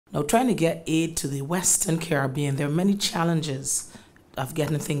Now, trying to get aid to the Western Caribbean, there are many challenges of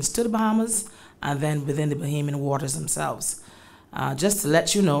getting things to the Bahamas and then within the Bahamian waters themselves. Just to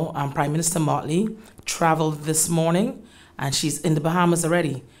let you know, Prime Minister Motley traveled this morning and she's in the Bahamas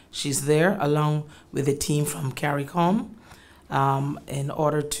already. She's there along with a team from CARICOM in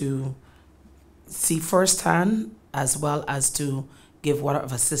order to see firsthand as well as to give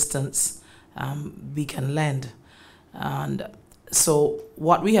whatever assistance we can lend. And so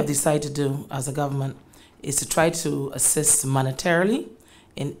what we have decided to do as a government is to try to assist monetarily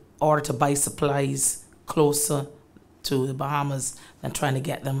in order to buy supplies closer to the Bahamas than trying to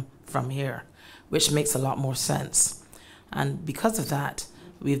get them from here, which makes a lot more sense. And because of that,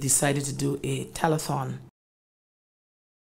 we've decided to do a telethon